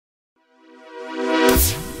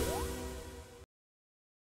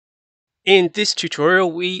In this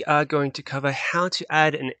tutorial, we are going to cover how to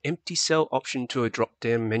add an empty cell option to a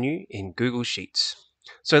drop-down menu in Google Sheets.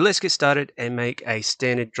 So let's get started and make a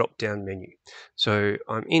standard drop-down menu. So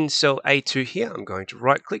I'm in cell A2 here. I'm going to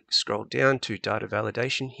right-click, scroll down to data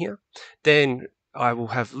validation here. Then I will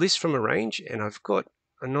have list from a range, and I've got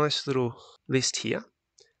a nice little list here.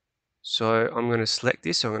 So I'm going to select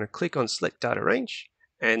this. So I'm going to click on Select Data Range,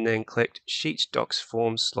 and then click Sheets, Docs,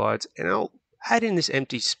 Forms, Slides, and I'll add in this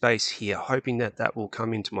empty space here, hoping that that will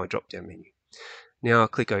come into my drop-down menu. Now I'll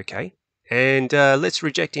click OK, and let's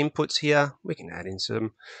reject inputs here. We can add in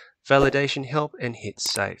some validation help and hit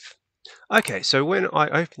Save. Okay, so when I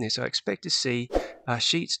open this, I expect to see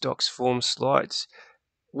Sheets, Docs, Forms, Slides.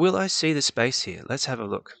 Will I see the space here? Let's have a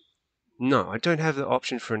look. No, I don't have the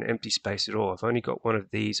option for an empty space at all. I've only got one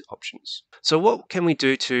of these options. So what can we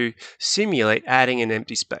do to simulate adding an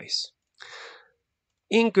empty space?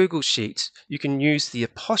 In Google Sheets, you can use the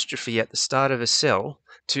apostrophe at the start of a cell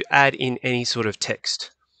to add in any sort of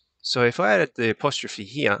text. So if I added the apostrophe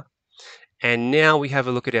here, and now we have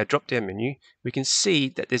a look at our drop-down menu, we can see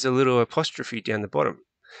that there's a little apostrophe down the bottom.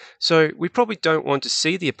 So we probably don't want to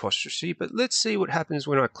see the apostrophe, but let's see what happens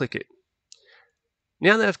when I click it.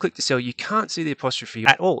 Now that I've clicked the cell, you can't see the apostrophe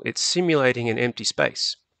at all. It's simulating an empty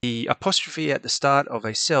space. The apostrophe at the start of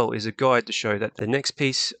a cell is a guide to show that the next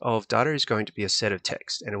piece of data is going to be a set of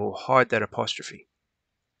text, and it will hide that apostrophe.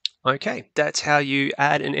 Okay, that's how you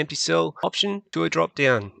add an empty cell option to a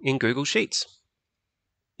drop-down in Google Sheets.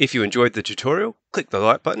 If you enjoyed the tutorial, click the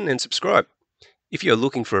like button and subscribe. If you're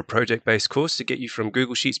looking for a project-based course to get you from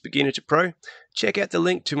Google Sheets Beginner to Pro, check out the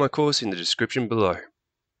link to my course in the description below.